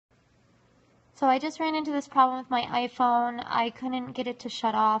So I just ran into this problem with my iPhone. I couldn't get it to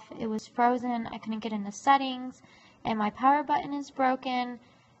shut off. It was frozen. I couldn't get into settings, and my power button is broken,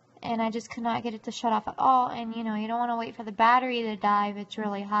 and I just could not get it to shut off at all. And you know, you don't want to wait for the battery to die if it's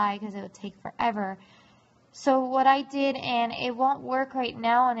really high, because it would take forever. So what I did, and it won't work right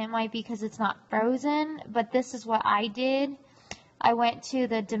now, and it might be because it's not frozen, but this is what I did. I went to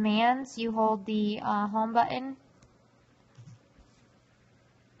the demands. You hold the home button.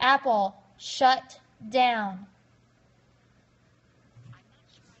 Apple, shut down.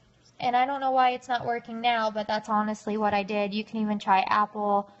 And I don't know why it's not working now, but that's honestly what I did. You can even try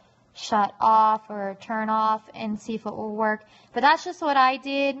Apple shut off or turn off and see if it will work. But that's just what I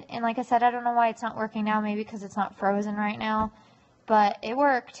did. And like I said, I don't know why it's not working now. Maybe because it's not frozen right now. But it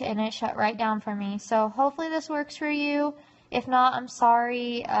worked, and it shut right down for me. So hopefully this works for you. If not, I'm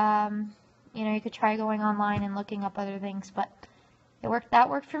sorry. You know, you could try going online and looking up other things. But it worked. That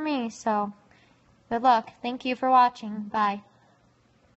worked for me. So good luck. Thank you for watching. Bye.